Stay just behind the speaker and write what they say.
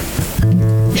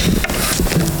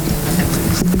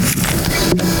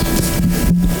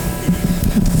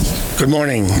Good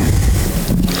morning.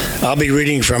 I'll be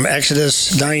reading from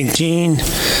Exodus 19,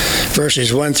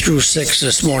 verses 1 through 6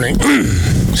 this morning.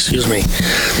 Excuse me.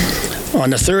 On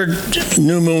the third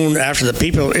new moon after the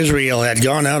people of Israel had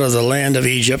gone out of the land of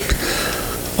Egypt,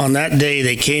 on that day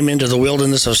they came into the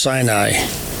wilderness of Sinai.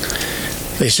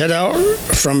 They set out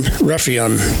from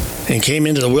Rephidim and came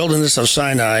into the wilderness of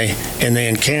Sinai, and they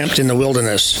encamped in the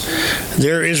wilderness.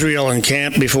 There Israel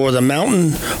encamped before the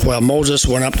mountain while Moses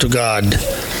went up to God.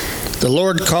 The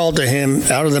Lord called to him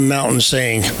out of the mountain,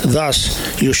 saying,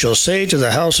 "Thus you shall say to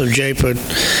the house of Jacob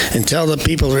and tell the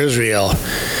people of Israel,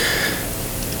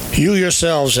 you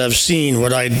yourselves have seen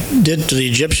what I did to the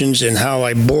Egyptians and how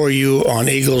I bore you on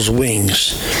eagle's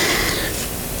wings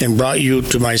and brought you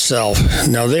to myself.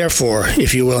 Now therefore,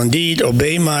 if you will indeed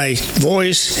obey my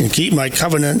voice and keep my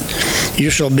covenant,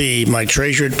 you shall be my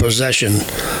treasured possession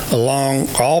among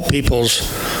all peoples,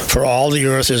 for all the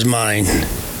earth is mine.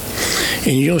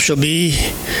 And you shall be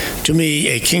to me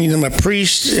a kingdom of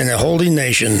priests and a holy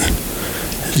nation.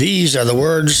 These are the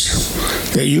words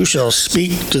that you shall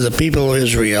speak to the people of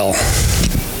Israel."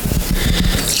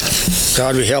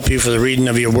 God, we help you for the reading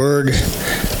of your word.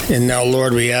 And now,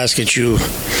 Lord, we ask that you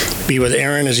be with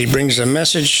Aaron as he brings the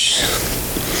message.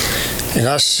 And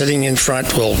us sitting in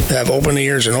front will have open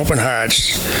ears and open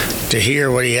hearts to hear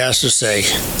what he has to say.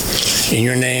 In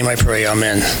your name I pray,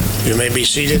 amen. You may be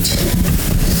seated.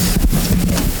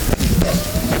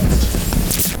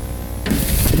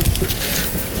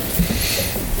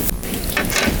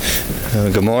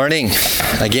 Good morning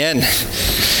again.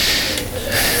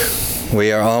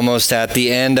 We are almost at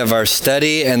the end of our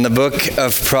study in the book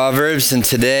of Proverbs, and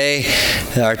today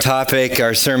our topic,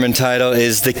 our sermon title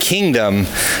is The Kingdom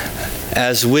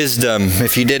as Wisdom.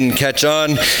 If you didn't catch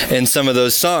on in some of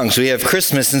those songs, we have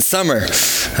Christmas and summer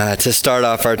to start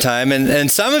off our time. And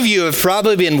some of you have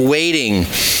probably been waiting.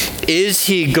 Is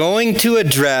he going to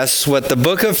address what the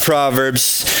book of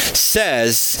Proverbs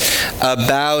says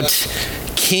about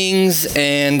kings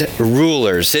and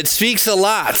rulers? It speaks a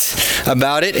lot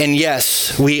about it, and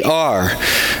yes, we are.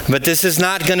 But this is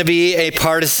not going to be a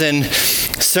partisan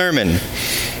sermon.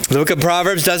 The book of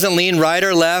Proverbs doesn't lean right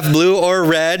or left, blue or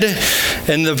red,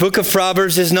 and the book of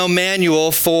Proverbs is no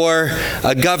manual for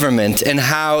a government and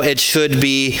how it should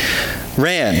be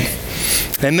ran.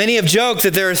 And many have joked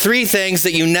that there are three things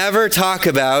that you never talk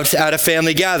about at a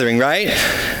family gathering, right?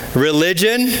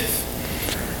 Religion,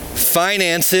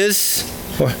 finances,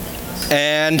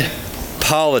 and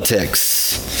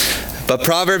politics. But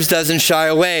Proverbs doesn't shy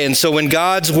away, and so when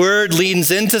God's word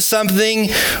leans into something,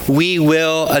 we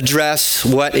will address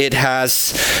what it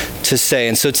has to say.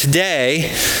 And so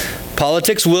today,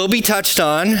 politics will be touched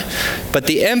on, but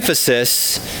the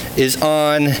emphasis is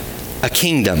on a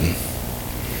kingdom.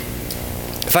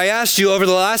 If I asked you over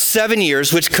the last 7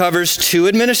 years, which covers 2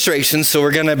 administrations, so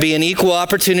we're going to be an equal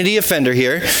opportunity offender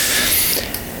here,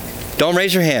 don't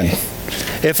raise your hand.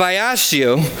 If I asked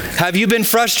you, have you been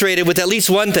frustrated with at least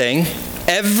one thing,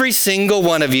 every single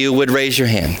one of you would raise your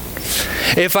hand.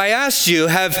 If I asked you,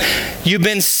 have you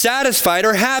been satisfied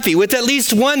or happy with at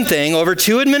least one thing over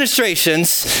 2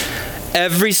 administrations,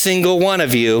 every single one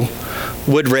of you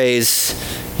would raise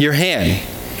your hand.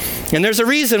 And there's a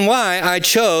reason why I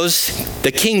chose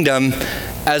the kingdom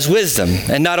as wisdom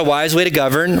and not a wise way to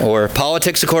govern or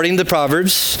politics according to the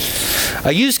Proverbs. I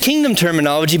use kingdom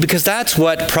terminology because that's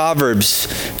what Proverbs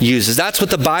uses. That's what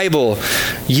the Bible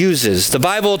uses. The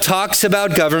Bible talks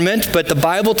about government, but the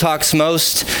Bible talks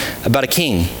most about a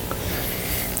king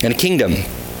and a kingdom.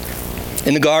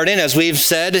 In the garden, as we've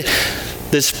said,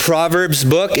 this Proverbs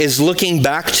book is looking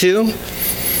back to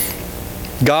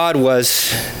God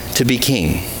was to be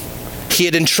king. He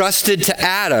had entrusted to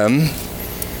Adam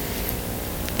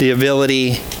the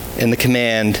ability and the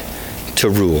command to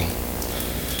rule.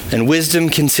 And wisdom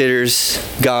considers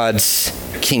God's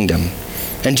kingdom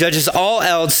and judges all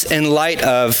else in light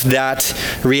of that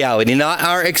reality, not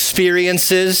our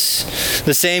experiences.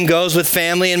 The same goes with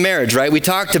family and marriage, right? We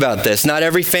talked about this. Not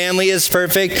every family is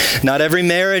perfect. Not every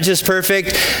marriage is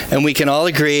perfect. And we can all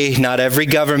agree not every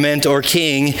government or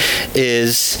king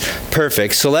is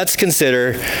perfect. So let's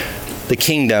consider the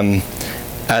kingdom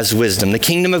as wisdom. The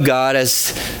kingdom of God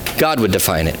as God would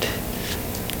define it.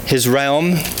 His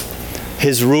realm,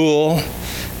 his rule,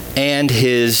 and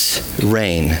his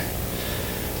reign.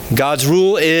 God's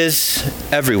rule is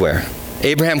everywhere.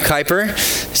 Abraham Kuyper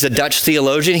is a Dutch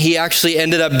theologian. He actually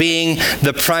ended up being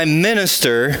the prime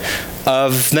minister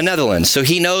of the Netherlands. So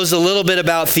he knows a little bit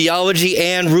about theology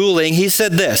and ruling. He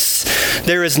said this: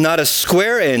 "There is not a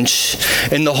square inch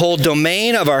in the whole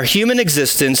domain of our human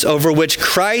existence over which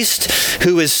Christ,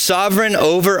 who is sovereign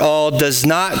over all, does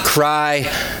not cry,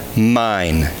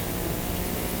 'Mine.'"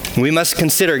 We must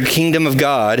consider kingdom of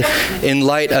God in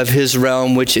light of his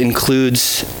realm, which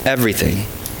includes everything.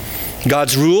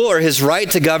 God's rule or his right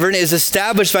to govern is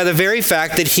established by the very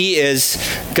fact that he is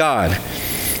God.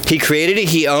 He created it,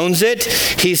 he owns it,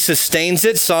 he sustains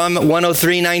it. Psalm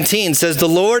 103:19 says, "The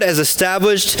Lord has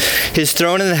established his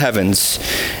throne in the heavens,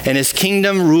 and his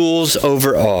kingdom rules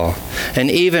over all." And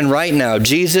even right now,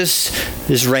 Jesus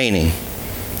is reigning.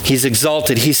 He's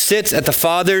exalted. He sits at the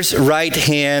Father's right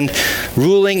hand,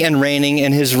 ruling and reigning,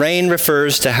 and his reign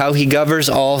refers to how he governs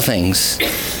all things,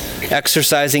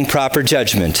 exercising proper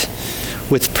judgment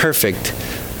with perfect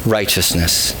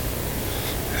righteousness.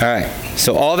 All right,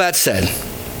 so all that said,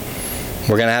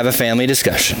 we're going to have a family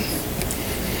discussion.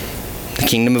 The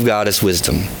kingdom of God is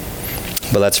wisdom.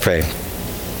 But let's pray.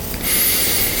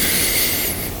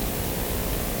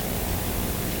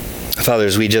 Father,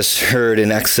 as we just heard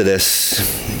in Exodus,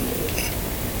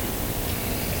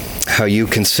 how you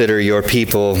consider your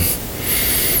people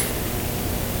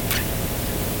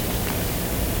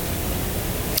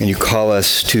and you call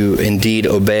us to indeed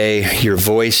obey your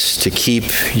voice, to keep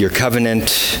your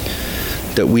covenant,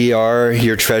 that we are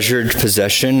your treasured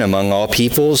possession among all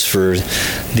peoples, for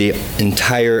the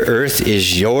entire earth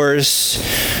is yours,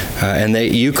 and that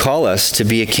you call us to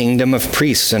be a kingdom of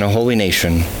priests and a holy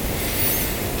nation.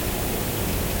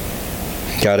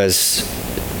 God, as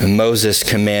Moses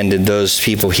commanded those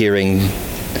people hearing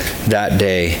that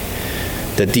day,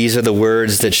 that these are the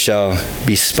words that shall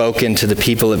be spoken to the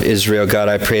people of Israel. God,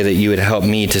 I pray that you would help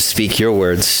me to speak your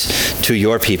words to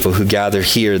your people who gather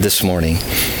here this morning,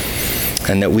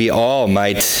 and that we all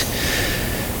might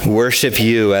worship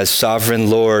you as sovereign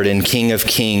Lord and King of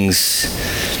Kings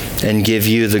and give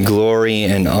you the glory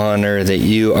and honor that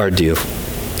you are due.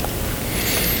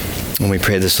 And we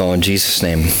pray this all in Jesus'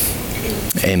 name.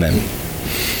 Amen.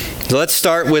 So let's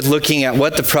start with looking at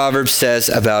what the Proverbs says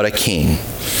about a king.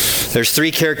 There's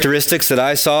three characteristics that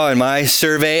I saw in my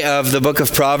survey of the book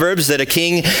of Proverbs: that a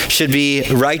king should be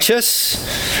righteous,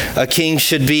 a king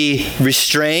should be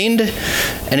restrained,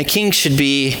 and a king should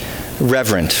be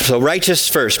reverent. So righteous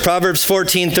first. Proverbs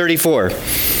 14:34.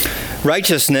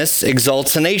 Righteousness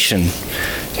exalts a nation,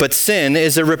 but sin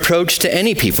is a reproach to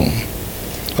any people.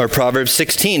 Or Proverbs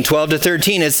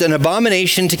 16:12-13, it's an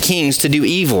abomination to kings to do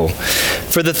evil,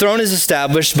 for the throne is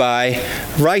established by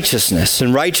righteousness,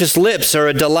 and righteous lips are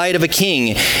a delight of a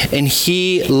king, and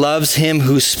he loves him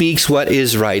who speaks what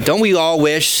is right. Don't we all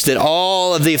wish that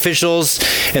all of the officials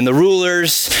and the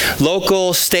rulers,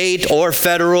 local, state, or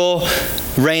federal,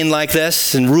 reign like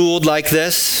this and ruled like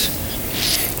this?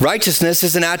 Righteousness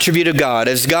is an attribute of God,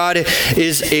 as God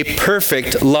is a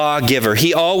perfect lawgiver.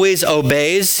 He always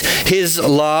obeys his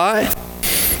law,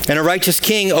 and a righteous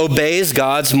king obeys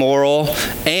God's moral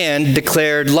and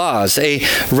declared laws. A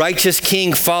righteous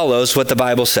king follows what the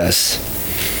Bible says.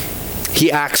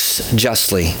 He acts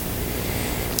justly.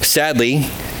 Sadly,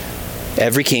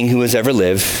 every king who has ever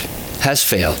lived has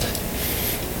failed.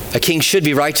 A king should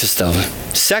be righteous, though.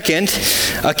 Second,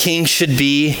 a king should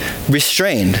be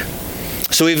restrained.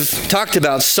 So we've talked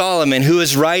about Solomon, who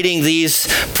is writing these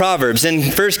Proverbs.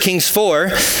 In 1 Kings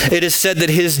 4, it is said that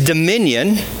his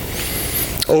dominion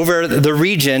over the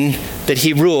region that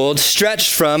he ruled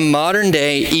stretched from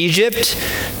modern-day Egypt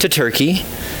to Turkey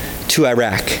to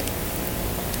Iraq.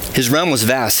 His realm was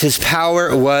vast. His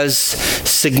power was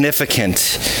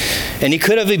significant. And he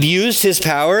could have abused his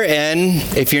power, and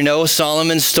if you know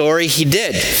Solomon's story, he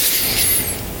did.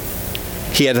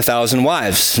 He had 1,000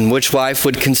 wives, and which wife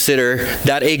would consider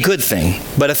that a good thing?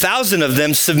 But 1,000 of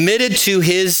them submitted to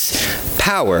his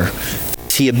power.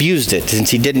 He abused it since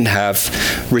he didn't have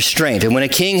restraint. And when a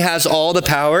king has all the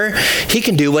power, he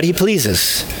can do what he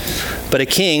pleases. But a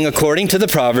king, according to the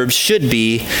Proverbs, should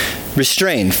be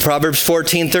restrained. Proverbs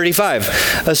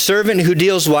 14:35, a servant who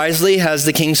deals wisely has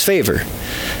the king's favor,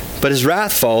 but his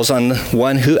wrath falls on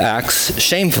one who acts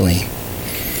shamefully.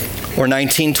 Or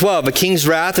 19:12, a king's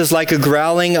wrath is like a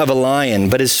growling of a lion,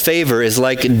 but his favor is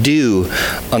like dew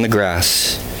on the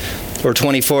grass. Or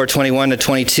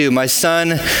 24:21-22, my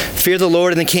son, fear the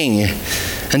Lord and the king,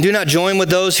 and do not join with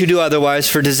those who do otherwise,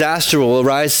 for disaster will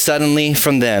arise suddenly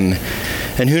from them.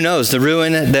 And who knows, the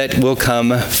ruin that will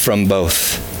come from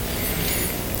both.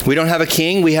 We don't have a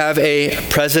king, we have a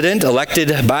president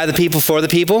elected by the people for the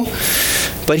people,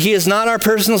 but he is not our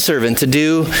personal servant to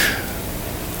do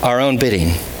our own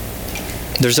bidding.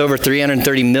 There's over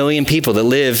 330 million people that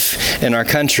live in our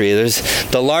country.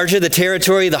 The larger the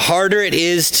territory, the harder it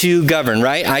is to govern,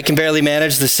 right? I can barely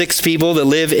manage the 6 people that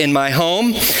live in my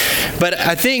home. But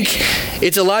I think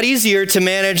it's a lot easier to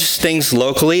manage things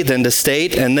locally than the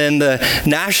state and then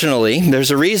nationally. There's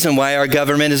a reason why our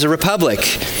government is a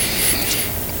republic.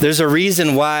 There's a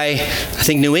reason why I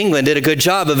think New England did a good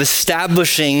job of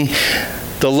establishing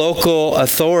the local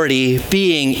authority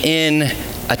being in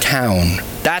a town.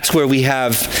 That's where we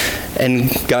have,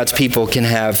 and God's people can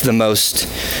have the most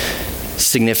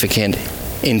significant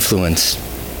influence.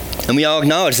 And we all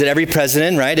acknowledge that every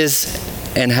president, right, is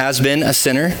and has been a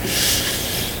sinner.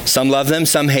 Some love them,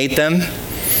 some hate them.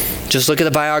 Just look at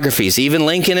the biographies. Even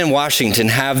Lincoln and Washington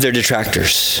have their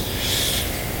detractors.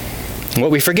 What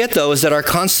we forget, though, is that our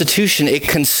Constitution, it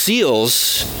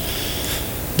conceals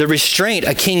the restraint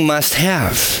a king must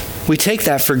have. We take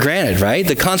that for granted, right?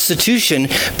 The Constitution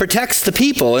protects the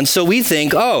people, and so we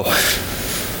think, oh,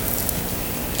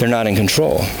 they're not in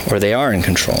control, or they are in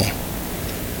control.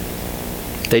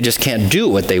 They just can't do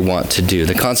what they want to do.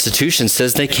 The Constitution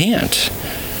says they can't,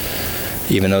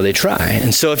 even though they try.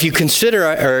 And so if you consider,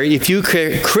 or if you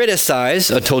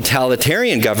criticize a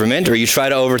totalitarian government, or you try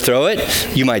to overthrow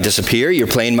it, you might disappear. Your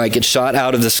plane might get shot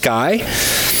out of the sky.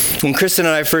 When Kristen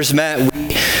and I first met,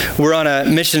 we were on a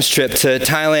missions trip to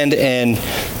Thailand and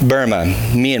Burma,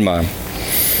 Myanmar.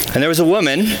 And there was a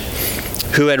woman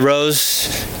who had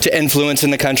rose to influence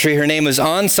in the country. Her name was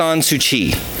Aung San Suu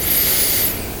Kyi.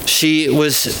 She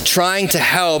was trying to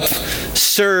help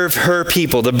serve her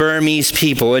people, the Burmese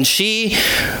people, and she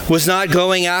was not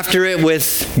going after it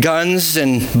with guns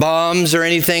and bombs or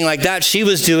anything like that. She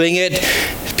was doing it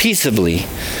peaceably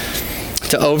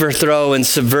to overthrow and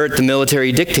subvert the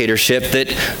military dictatorship that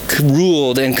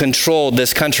ruled and controlled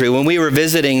this country. When we were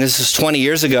visiting, this was 20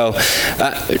 years ago,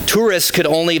 tourists could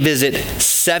only visit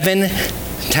 7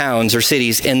 towns or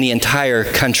cities in the entire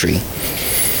country.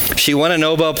 She won a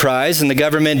Nobel Prize, and the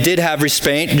government did have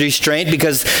restraint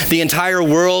because the entire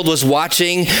world was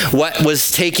watching what was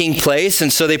taking place,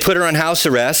 and so they put her on house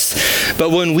arrest.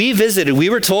 But when we visited, we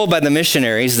were told by the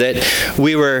missionaries that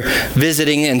we were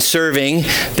visiting and serving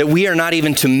that we are not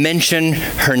even to mention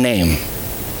her name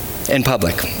in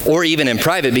public or even in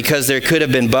private, because there could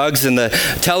have been bugs in the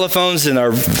telephones in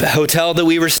our hotel that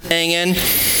we were staying in.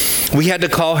 We had to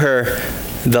call her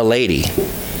the lady,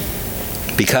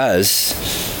 because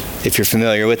if you're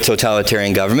familiar with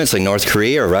totalitarian governments like North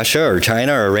Korea or Russia or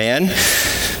China or Iran,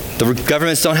 the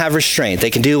governments don't have restraint. They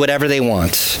can do whatever they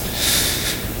want.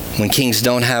 When kings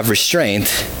don't have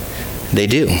restraint, they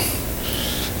do.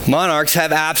 Monarchs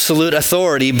have absolute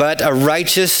authority, but a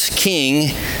righteous king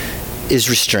is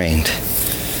restrained.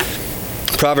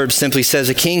 Proverbs simply says,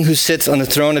 a king who sits on the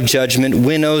throne of judgment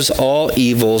winnows all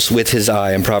evils with his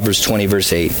eye, in Proverbs 20,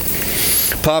 verse 8.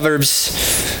 Proverbs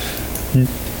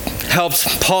helped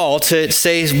Paul to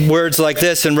say words like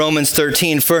this in Romans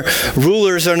 13, for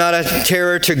rulers are not a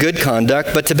terror to good conduct,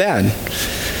 but to bad.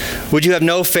 Would you have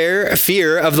no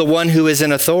fear of the one who is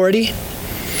in authority?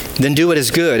 Then do what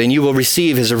is good, and you will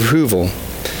receive his approval.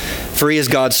 For he is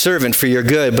God's servant for your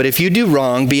good. But if you do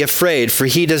wrong, be afraid, for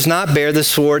he does not bear the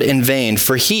sword in vain.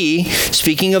 For he,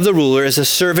 speaking of the ruler, is a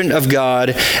servant of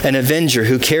God, an avenger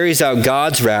who carries out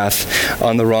God's wrath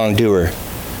on the wrongdoer.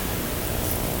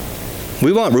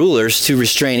 We want rulers to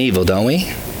restrain evil, don't we?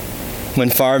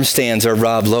 When farm stands are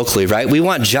robbed locally, right? We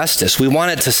want justice. We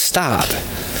want it to stop.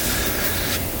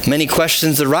 Many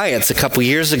questioned the riots a couple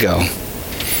years ago.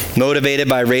 Motivated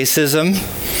by racism,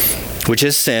 which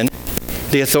is sin,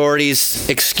 the authorities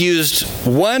excused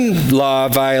one law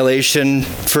violation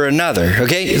for another,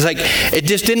 okay? It's like, it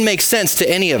just didn't make sense to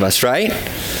any of us, right?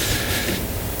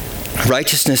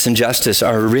 Righteousness and justice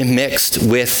are mixed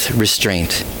with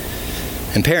restraint.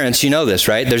 And parents, you know this,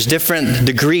 right? There's different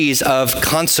degrees of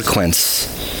consequence.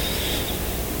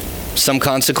 Some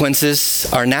consequences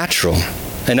are natural,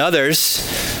 and others,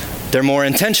 they're more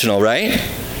intentional, right?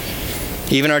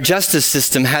 Even our justice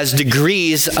system has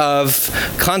degrees of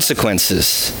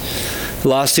consequences.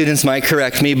 Law students might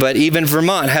correct me, but even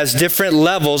Vermont has different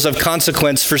levels of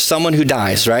consequence for someone who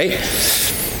dies, right?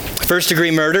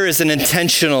 First-degree murder is an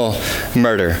intentional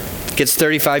murder. Gets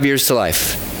 35 years to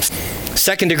life.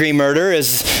 Second-degree murder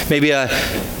is maybe a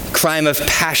crime of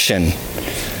passion.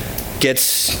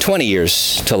 Gets 20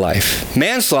 years to life.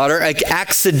 Manslaughter, like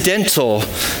accidental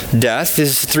death,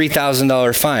 is a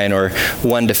 $3,000 fine or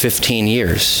 1 to 15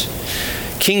 years.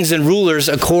 Kings and rulers,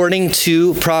 according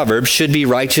to Proverbs, should be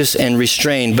righteous and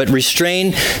restrained, but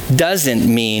restrain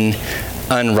doesn't mean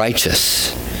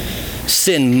unrighteous.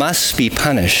 Sin must be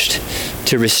punished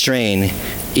to restrain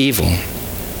evil.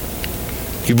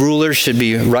 Rulers should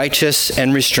be righteous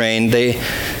and restrained. The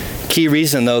key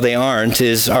reason, though, they aren't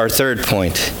is our third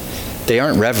point. They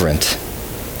aren't reverent.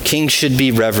 Kings should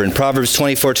be reverent. Proverbs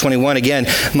 24:21 again,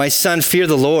 my son, fear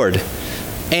the Lord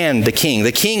and the king.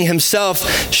 The king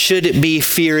himself should be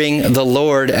fearing the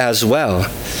Lord as well.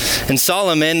 And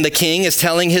Solomon, the king, is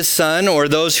telling his son, or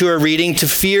those who are reading, to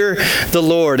fear the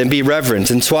Lord and be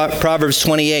reverent. In Proverbs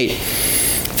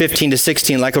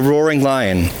 28:15-16, like a roaring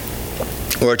lion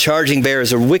or a charging bear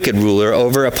is a wicked ruler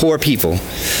over a poor people.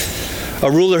 A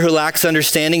ruler who lacks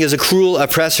understanding is a cruel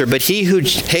oppressor, but he who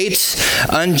hates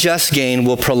unjust gain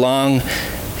will prolong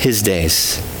his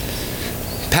days.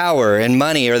 Power and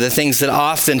money are the things that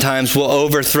oftentimes will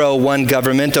overthrow one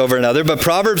government over another, but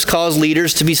Proverbs calls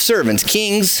leaders to be servants.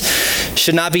 Kings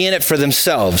should not be in it for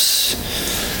themselves.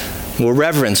 Well,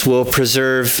 reverence will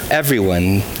preserve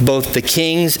everyone, both the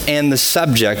kings and the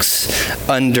subjects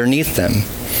underneath them.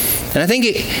 And I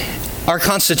think our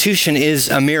Constitution is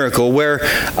a miracle where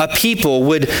a people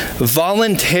would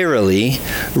voluntarily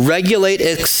regulate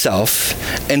itself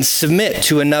and submit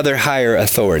to another higher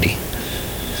authority.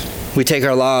 We take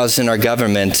our laws and our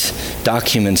government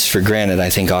documents for granted, I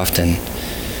think, often.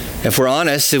 If we're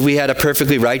honest, if we had a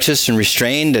perfectly righteous and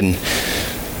restrained and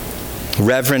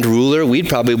reverent ruler, we'd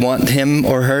probably want him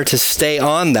or her to stay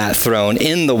on that throne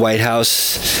in the White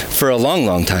House for a long,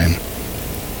 long time.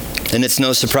 And it's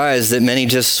no surprise that many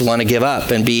just want to give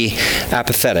up and be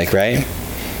apathetic, right?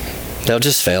 They'll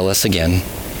just fail us again.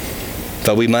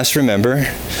 But we must remember,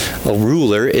 a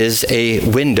ruler is a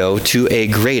window to a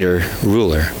greater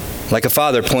ruler. Like a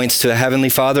father points to a heavenly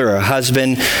father, or a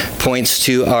husband points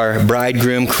to our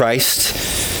bridegroom, Christ.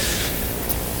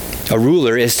 A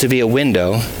ruler is to be a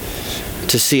window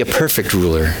to see a perfect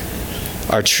ruler,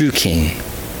 our true king.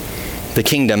 The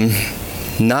kingdom,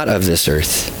 not of this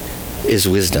earth, is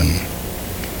wisdom.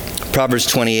 Proverbs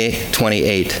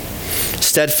 28:28.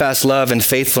 Steadfast love and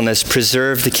faithfulness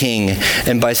preserve the king,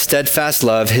 and by steadfast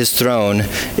love his throne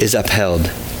is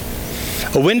upheld.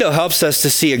 A window helps us to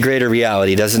see a greater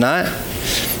reality, does it not?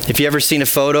 If you've ever seen a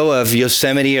photo of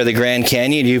Yosemite or the Grand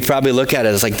Canyon, you probably look at it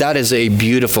as like, that is a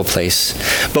beautiful place.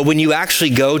 But when you actually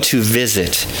go to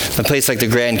visit a place like the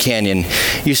Grand Canyon,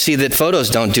 you see that photos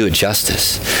don't do it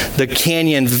justice. The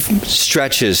canyon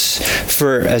stretches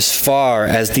for as far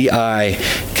as the eye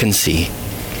can see.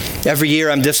 Every year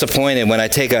I'm disappointed when I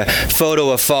take a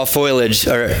photo of fall foliage,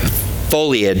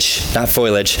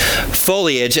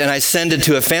 and I send it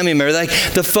to a family member. Like,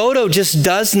 the photo just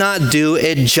does not do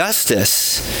it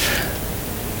justice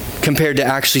compared to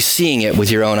actually seeing it with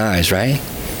your own eyes, right?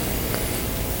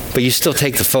 But you still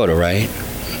take the photo, right?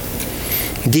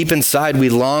 Deep inside, we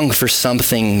long for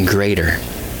something greater.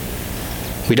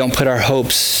 We don't put our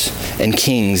hopes in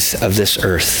kings of this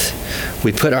earth.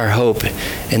 We put our hope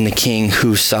in the King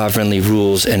who sovereignly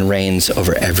rules and reigns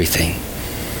over everything.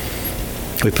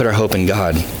 We put our hope in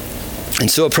God. And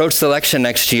so approach the election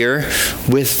next year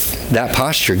with that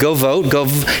posture. Go vote. Go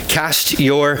cast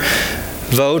your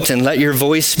vote and let your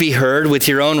voice be heard with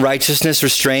your own righteousness,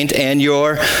 restraint, and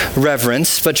your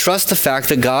reverence. But trust the fact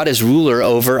that God is ruler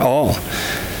over all.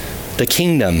 The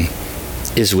kingdom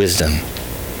is wisdom.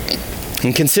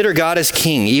 And consider God as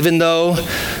king, even though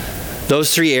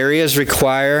those three areas are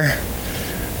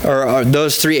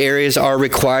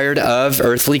required of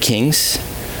earthly kings,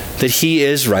 that he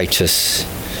is righteous.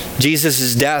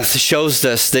 Jesus' death shows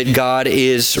us that God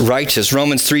is righteous.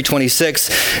 Romans 3:26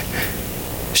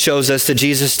 shows us that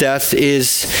Jesus' death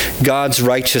is God's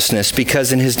righteousness,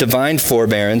 because in his divine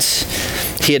forbearance,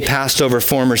 he had passed over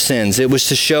former sins. It was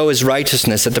to show his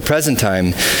righteousness at the present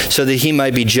time, so that he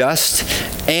might be just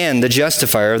and the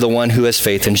justifier of the one who has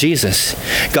faith in Jesus.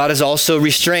 God is also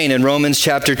restrained in Romans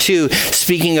chapter 2,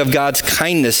 speaking of God's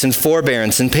kindness and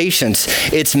forbearance and patience.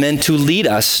 It's meant to lead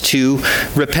us to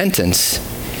repentance.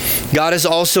 God is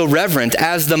also reverent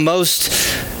as the most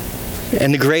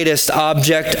and the greatest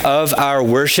object of our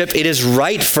worship. It is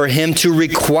right for him to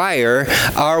require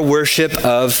our worship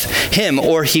of him,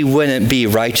 or he wouldn't be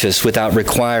righteous without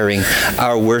requiring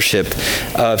our worship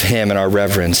of him and our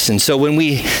reverence. And so when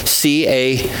we see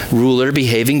a ruler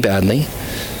behaving badly,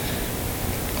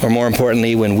 or more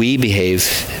importantly, when we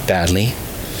behave badly,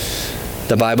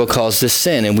 the Bible calls this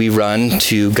sin, and we run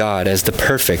to God as the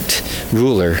perfect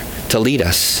ruler to lead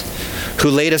us, who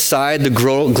laid aside the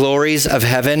glories of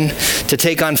heaven to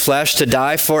take on flesh, to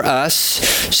die for us,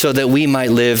 so that we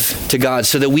might live to God,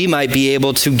 so that we might be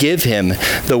able to give him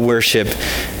the worship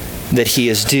that he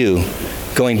is due.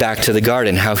 Going back to the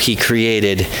garden, how he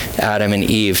created Adam and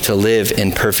Eve to live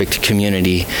in perfect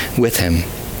community with him.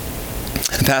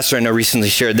 The pastor I know recently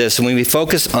shared this: when we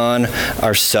focus on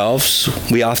ourselves,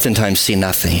 we oftentimes see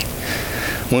nothing.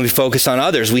 When we focus on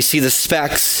others, we see the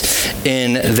specks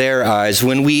in their eyes.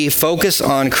 When we focus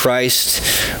on Christ,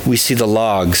 we see the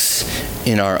logs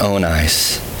in our own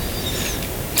eyes.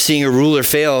 seeing a ruler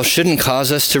fail shouldn't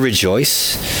cause us to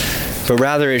rejoice, but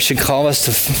rather it should call us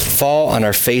to fall on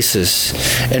our faces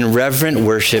in reverent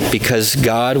worship, because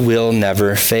God will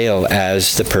never fail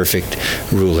as the perfect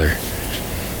ruler.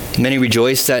 Many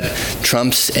rejoice at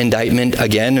Trump's indictment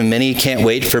again, and many can't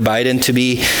wait for Biden to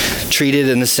be treated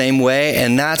in the same way,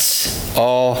 and that's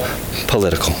all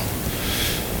political.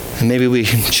 And maybe we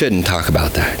shouldn't talk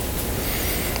about that.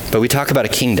 But we talk about a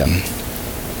kingdom.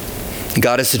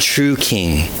 God is the true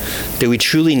king that we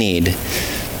truly need.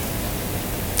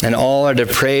 And all our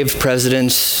depraved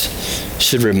presidents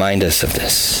should remind us of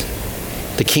this.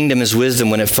 The kingdom is wisdom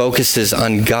when it focuses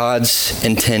on God's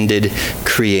intended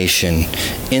creation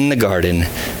in the garden,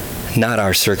 not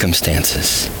our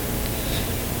circumstances.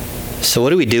 So what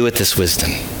do we do with this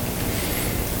wisdom?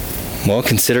 Well,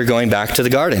 consider going back to the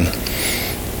garden,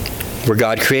 where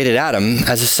God created Adam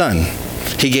as a son.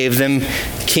 He gave them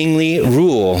kingly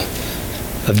rule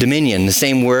of dominion, the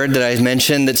same word that I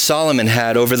mentioned that Solomon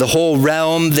had over the whole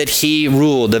realm that he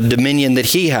ruled, of dominion that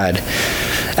he had.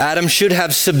 Adam should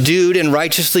have subdued and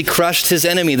righteously crushed his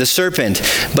enemy, the serpent,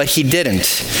 but he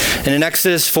didn't. And in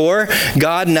Exodus 4,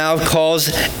 God now calls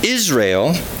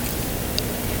Israel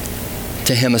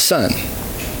to him a son,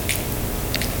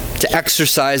 to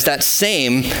exercise that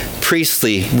same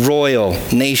priestly, royal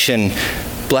nation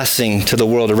blessing to the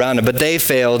world around him, but they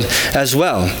failed as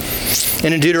well.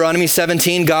 And in Deuteronomy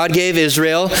 17, God gave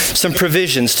Israel some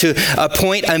provisions to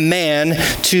appoint a man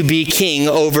to be king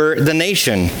over the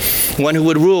nation, one who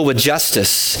would rule with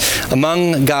justice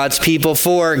among God's people,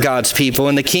 for God's people.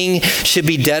 And the king should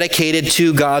be dedicated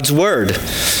to God's word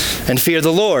and fear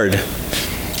the Lord,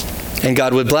 and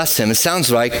God would bless him. It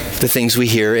sounds like the things we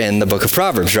hear in the book of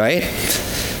Proverbs, right?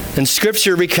 And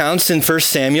Scripture recounts in 1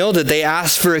 Samuel that they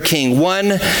asked for a king,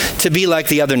 one to be like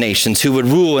the other nations, who would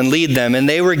rule and lead them. And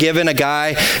they were given a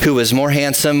guy who was more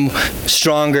handsome,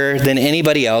 stronger than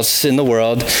anybody else in the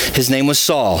world. His name was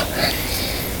Saul.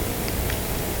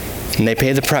 And they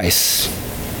paid the price.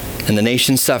 And the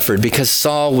nation suffered because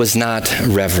Saul was not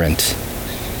reverent.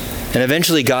 And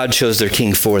eventually God chose their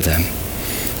king for them,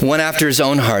 one after his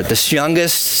own heart, the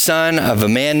youngest son of a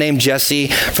man named Jesse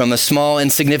from a small,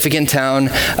 insignificant town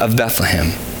of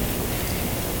Bethlehem,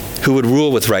 who would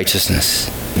rule with righteousness.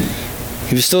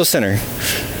 He was still a sinner,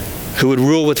 who would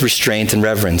rule with restraint and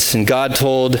reverence. And God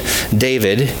told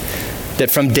David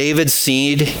that from David's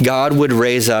seed, God would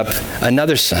raise up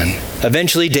another son.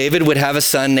 Eventually, David would have a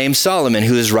son named Solomon,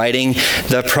 who is writing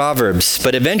the Proverbs.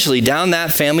 But eventually, down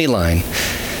that family line,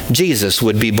 Jesus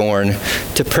would be born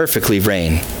to perfectly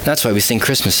reign. That's why we sing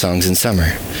Christmas songs in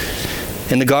summer.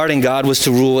 In the garden, God was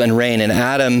to rule and reign, and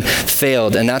Adam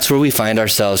failed, and that's where we find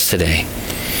ourselves today.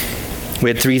 We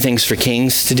had 3 things for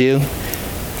kings to do,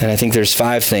 and I think there's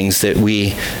 5 things that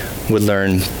we would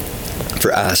learn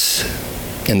for us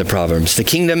in the Proverbs. The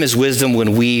kingdom is wisdom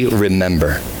when we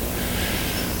remember.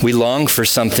 We long for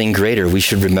something greater. We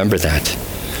should remember that.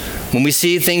 When we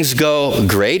see things go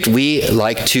great, we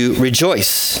like to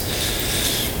rejoice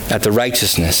at the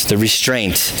righteousness, the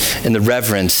restraint, and the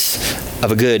reverence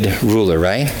of a good ruler,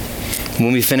 right?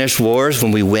 When we finish wars,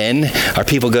 when we win, our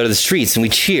people go to the streets and we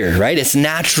cheer, right? It's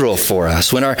natural for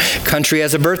us. When our country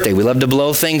has a birthday, we love to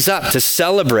blow things up, to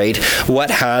celebrate what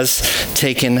has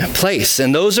taken place.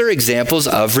 And those are examples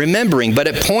of remembering, but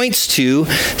it points to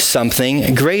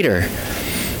something greater.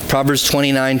 Proverbs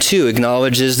 29:2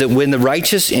 acknowledges that when the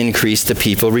righteous increase, the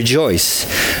people rejoice.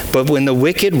 But when the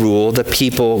wicked rule, the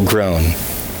people groan.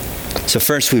 So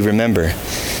first, we remember.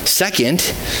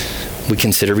 Second, we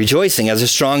consider rejoicing. As a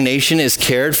strong nation is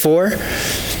cared for,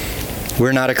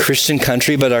 we're not a Christian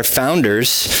country, but our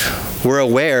founders were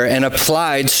aware and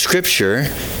applied Scripture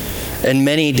in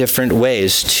many different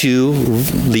ways to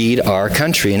lead our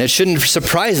country. And it shouldn't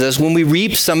surprise us when we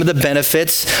reap some of the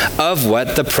benefits of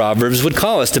what the Proverbs would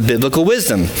call us, the biblical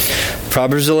wisdom.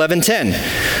 Proverbs 11:10,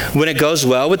 when it goes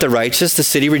well with the righteous, the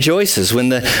city rejoices. When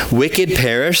the wicked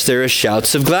perish, there are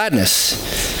shouts of gladness.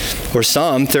 Or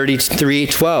Psalm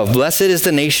 33:12, blessed is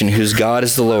the nation whose God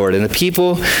is the Lord, and the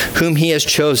people whom he has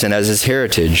chosen as his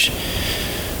heritage.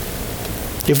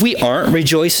 If we aren't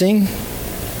rejoicing,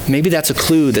 maybe that's a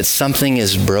clue that something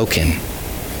is broken.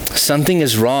 Something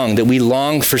is wrong, that we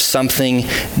long for something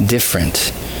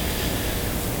different.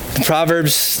 The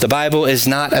Proverbs, the Bible, is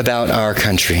not about our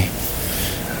country.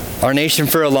 Our nation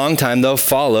for a long time, though,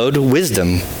 followed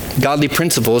wisdom, godly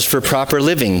principles for proper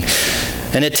living.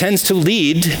 And it tends to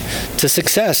lead to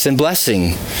success and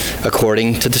blessing,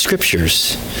 according to the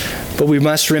Scriptures. But we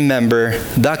must remember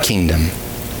the kingdom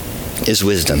is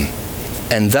wisdom,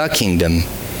 and the kingdom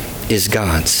is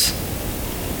God's.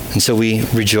 And so we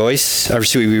rejoice,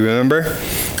 we remember,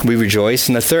 we rejoice.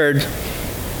 And the third,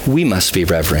 we must be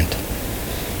reverent.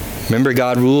 Remember,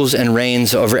 God rules and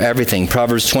reigns over everything.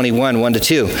 Proverbs 21,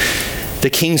 1-2. The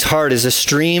king's heart is a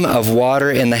stream of water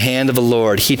in the hand of the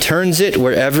Lord. He turns it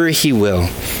wherever he will.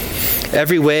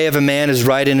 Every way of a man is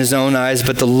right in his own eyes,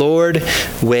 but the Lord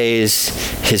weighs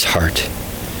his heart.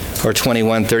 Or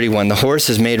 21:31. The horse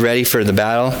is made ready for the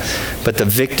battle, but the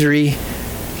victory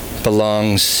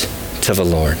belongs to the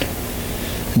Lord.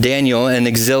 Daniel, an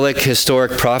exilic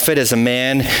historic prophet, is a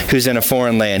man who's in a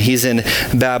foreign land. He's in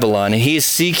Babylon, and he's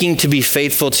seeking to be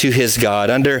faithful to his God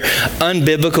under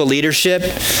unbiblical leadership,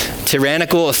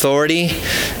 tyrannical authority.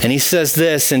 And he says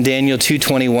this in Daniel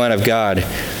 2:21 of God.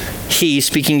 He,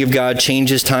 speaking of God,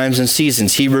 changes times and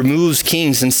seasons. He removes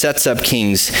kings and sets up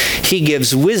kings. He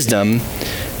gives wisdom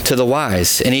to the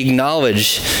wise, and he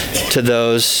acknowledges to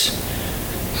those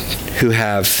who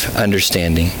have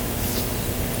understanding.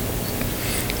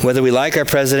 Whether we like our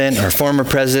president, our former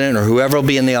president, or whoever will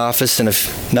be in the office in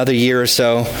another year or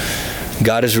so,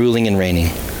 God is ruling and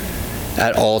reigning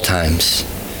at all times.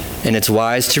 And it's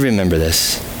wise to remember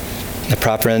this. The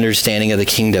proper understanding of the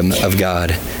kingdom of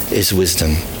God is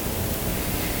wisdom.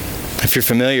 If you're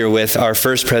familiar with our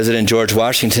first president, George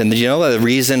Washington, do you know the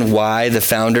reason why the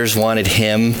founders wanted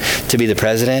him to be the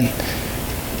president?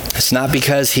 It's not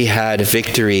because he had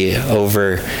victory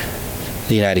over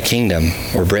the United Kingdom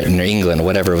or Britain or England or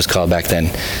whatever it was called back then.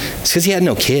 It's because he had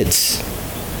no kids.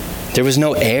 There was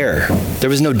no heir. There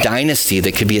was no dynasty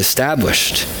that could be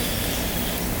established.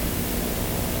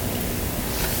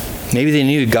 Maybe they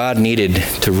knew God needed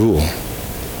to rule.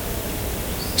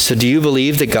 So do you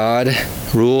believe that God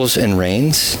rules and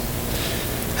reigns?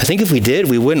 I think if we did,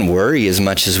 we wouldn't worry as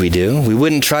much as we do. We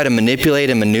wouldn't try to manipulate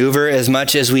and maneuver as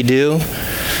much as we do.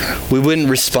 We wouldn't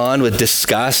respond with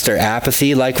disgust or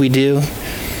apathy like we do.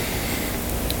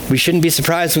 We shouldn't be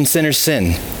surprised when sinners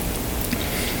sin,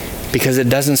 because it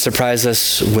doesn't surprise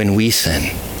us when we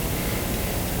sin.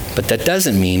 But that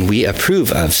doesn't mean we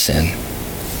approve of sin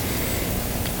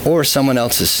or someone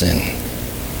else's sin.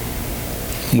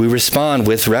 We respond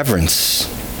with reverence,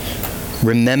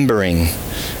 remembering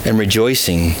and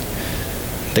rejoicing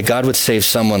that God would save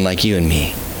someone like you and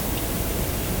me.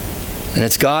 And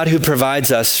it's God who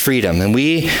provides us freedom. And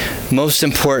we, most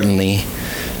importantly,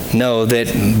 know that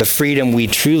the freedom we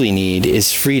truly need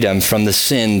is freedom from the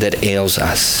sin that ails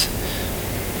us.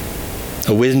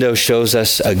 A window shows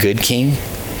us a good king,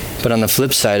 but on the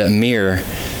flip side, a mirror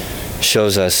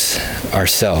shows us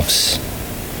ourselves.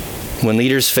 When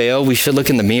leaders fail, we should look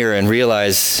in the mirror and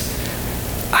realize,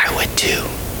 I would too.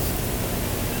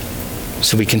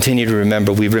 So we continue to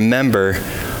remember. We remember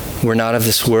we're not of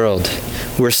this world.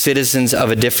 We're citizens of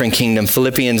a different kingdom.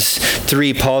 Philippians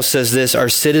 3, Paul says this, our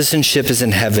citizenship is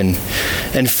in heaven,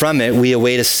 and from it we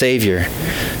await a Savior,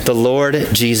 the Lord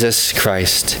Jesus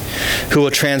Christ, who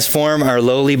will transform our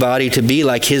lowly body to be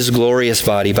like his glorious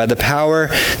body by the power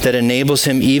that enables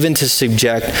him even to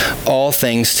subject all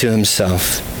things to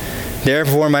himself.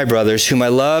 Therefore, my brothers, whom I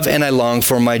love and I long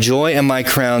for, my joy and my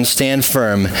crown, stand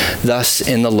firm thus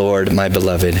in the Lord, my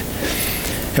beloved.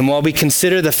 And while we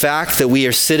consider the fact that we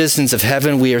are citizens of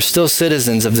heaven, we are still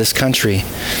citizens of this country.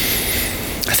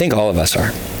 I think all of us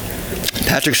are.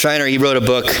 Patrick Schreiner, he wrote a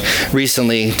book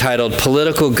recently titled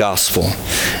Political Gospel,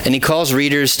 and he calls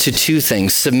readers to two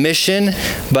things, submission,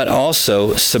 but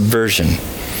also subversion.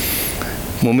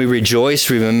 When we rejoice,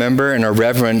 we remember, and are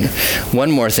reverent,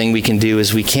 one more thing we can do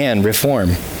is we can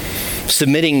reform.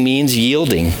 Submitting means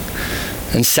yielding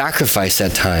and sacrifice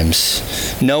at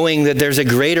times, knowing that there's a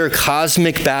greater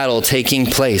cosmic battle taking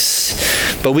place.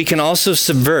 But we can also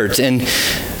subvert and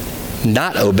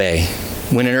not obey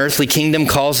when an earthly kingdom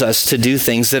calls us to do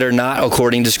things that are not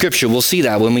according to Scripture. We'll see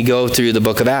that when we go through the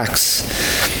book of Acts.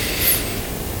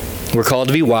 We're called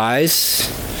to be wise,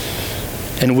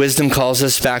 and wisdom calls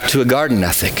us back to a garden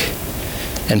ethic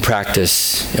and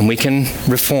practice, and we can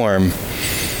reform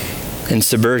in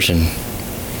subversion.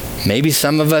 Maybe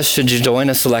some of us should join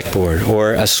a select board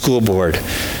or a school board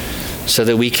so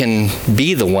that we can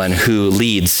be the one who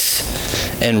leads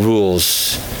and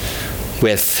rules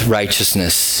with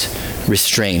righteousness,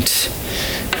 restraint,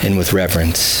 and with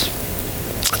reverence.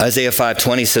 Isaiah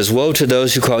 5:20 says, woe to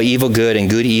those who call evil good and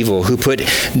good evil, who put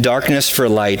darkness for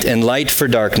light and light for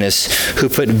darkness, who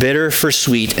put bitter for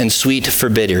sweet and sweet for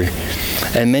bitter.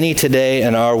 And many today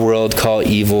in our world call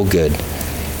evil good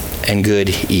and good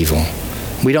evil.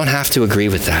 We don't have to agree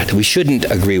with that. We shouldn't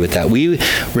agree with that. We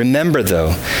remember, though,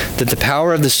 that the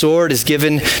power of the sword is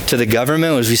given to the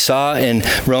government, as we saw in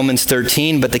Romans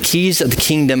 13, but the keys of the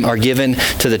kingdom are given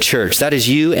to the church. That is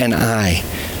you and I.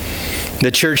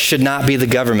 The church should not be the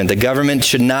government. The government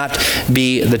should not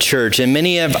be the church. And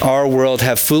many of our world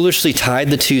have foolishly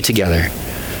tied the two together.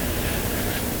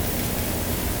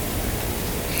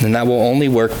 then that will only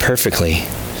work perfectly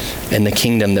in the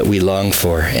kingdom that we long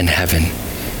for in heaven,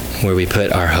 where we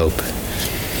put our hope.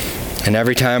 And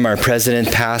every time our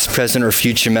president, past, present, or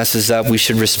future messes up, we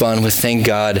should respond with thank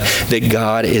God that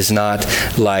God is not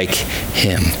like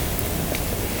him.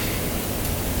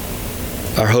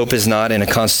 Our hope is not in a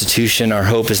constitution. Our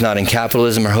hope is not in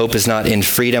capitalism. Our hope is not in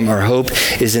freedom. Our hope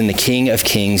is in the King of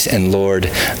Kings and Lord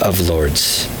of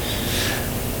Lords.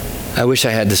 I wish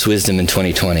I had this wisdom in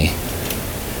 2020.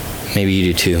 Maybe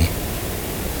you do too.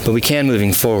 But we can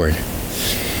moving forward.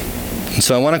 And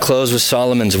so I want to close with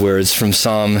Solomon's words from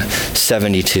Psalm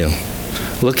 72.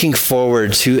 Looking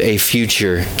forward to a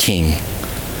future king.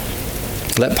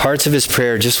 Let parts of his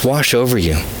prayer just wash over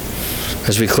you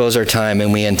as we close our time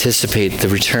and we anticipate the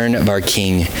return of our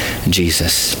King,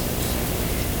 Jesus.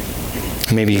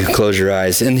 Maybe you can close your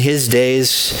eyes. In his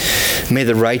days, may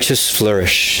the righteous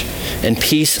flourish and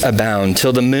peace abound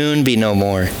till the moon be no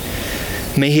more.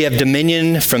 May he have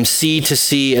dominion from sea to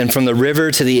sea and from the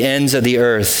river to the ends of the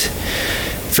earth.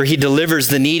 For he delivers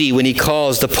the needy when he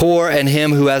calls, the poor and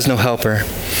him who has no helper.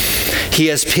 He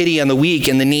has pity on the weak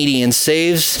and the needy and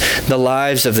saves the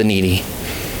lives of the needy.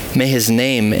 May his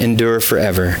name endure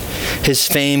forever. His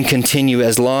fame continue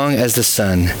as long as the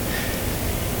sun.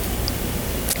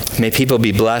 May people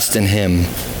be blessed in him.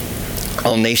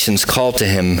 All nations call to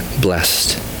him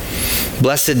blessed.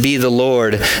 Blessed be the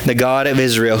Lord, the God of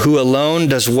Israel, who alone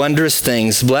does wondrous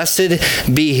things. Blessed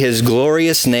be his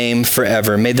glorious name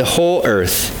forever. May the whole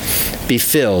earth be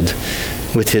filled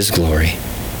with his glory.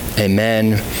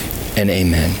 Amen and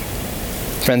amen.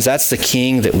 Friends, that's the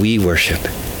King that we worship.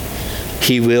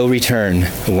 He will return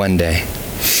one day.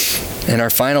 And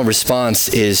our final response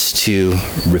is to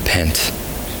repent.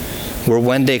 We're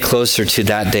one day closer to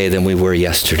that day than we were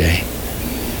yesterday.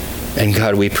 And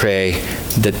God, we pray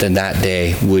that that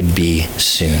day would be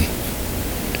soon.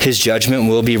 His judgment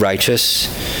will be righteous,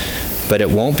 but it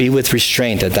won't be with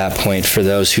restraint at that point for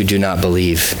those who do not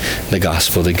believe the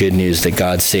gospel, the good news that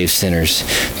God saves sinners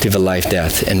through the life,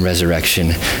 death, and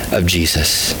resurrection of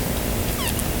Jesus.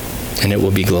 And it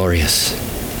will be glorious.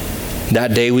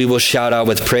 That day we will shout out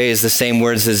with praise the same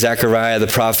words that Zechariah the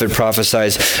prophet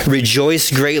prophesies.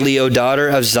 Rejoice greatly, O daughter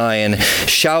of Zion.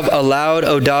 Shout aloud,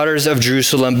 O daughters of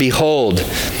Jerusalem. Behold,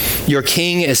 your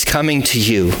king is coming to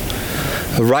you.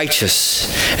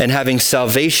 Righteous and having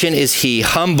salvation is he,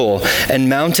 humble and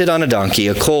mounted on a donkey,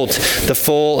 a colt, the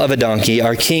foal of a donkey.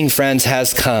 Our king, friends,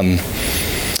 has come.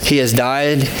 He has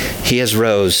died, he has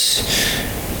rose.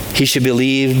 He should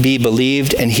be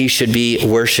believed, and he should be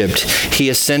worshipped. He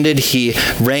ascended, he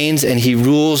reigns, and he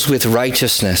rules with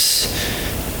righteousness,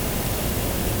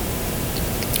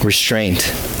 restraint,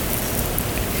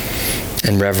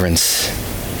 and reverence.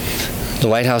 The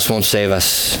White House won't save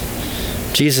us.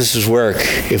 Jesus' work,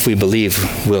 if we believe,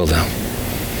 will, though.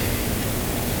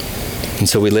 And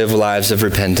so we live lives of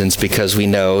repentance because we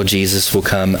know Jesus will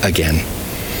come again.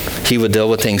 He will deal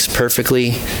with things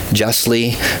perfectly,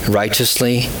 justly,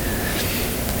 righteously.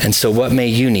 And so what may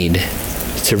you need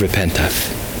to repent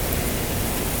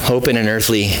of? Hope in an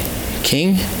earthly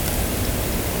king?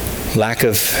 Lack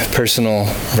of personal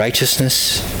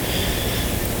righteousness?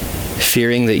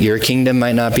 Fearing that your kingdom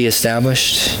might not be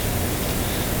established?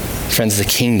 Friends, the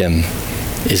kingdom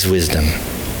is wisdom.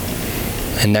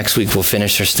 And next week we'll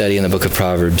finish our study in the book of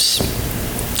Proverbs.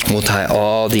 We'll tie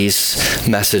all these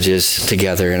messages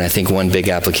together in, I think, one big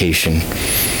application,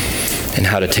 and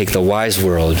how to take the wise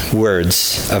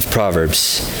words of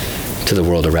Proverbs to the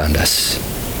world around us.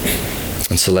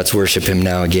 And so let's worship him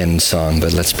now again in song,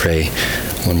 but let's pray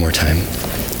one more time.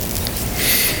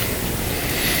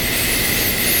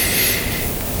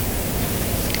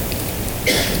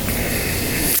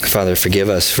 Father, forgive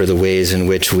us for the ways in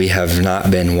which we have not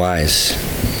been wise.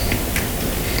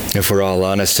 If we're all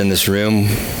honest in this room,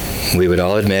 we would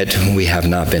all admit we have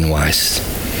not been wise.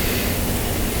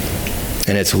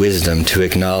 And it's wisdom to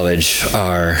acknowledge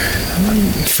our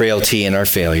frailty and our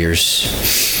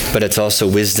failures, but it's also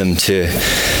wisdom to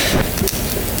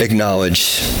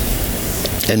acknowledge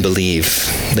and believe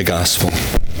the gospel,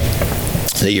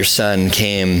 that your Son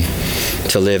came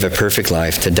to live a perfect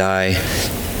life, to die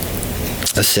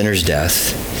a sinner's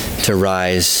death, to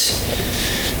rise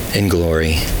in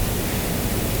glory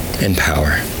and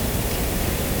power.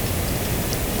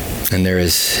 And there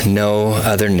is no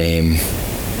other name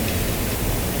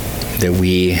that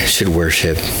we should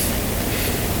worship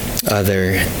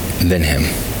other than him.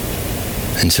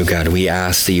 And so, God, we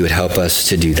ask that you would help us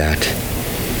to do that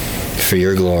for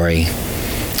your glory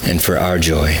and for our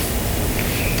joy.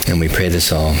 And we pray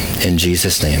this all in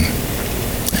Jesus' name.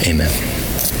 Amen.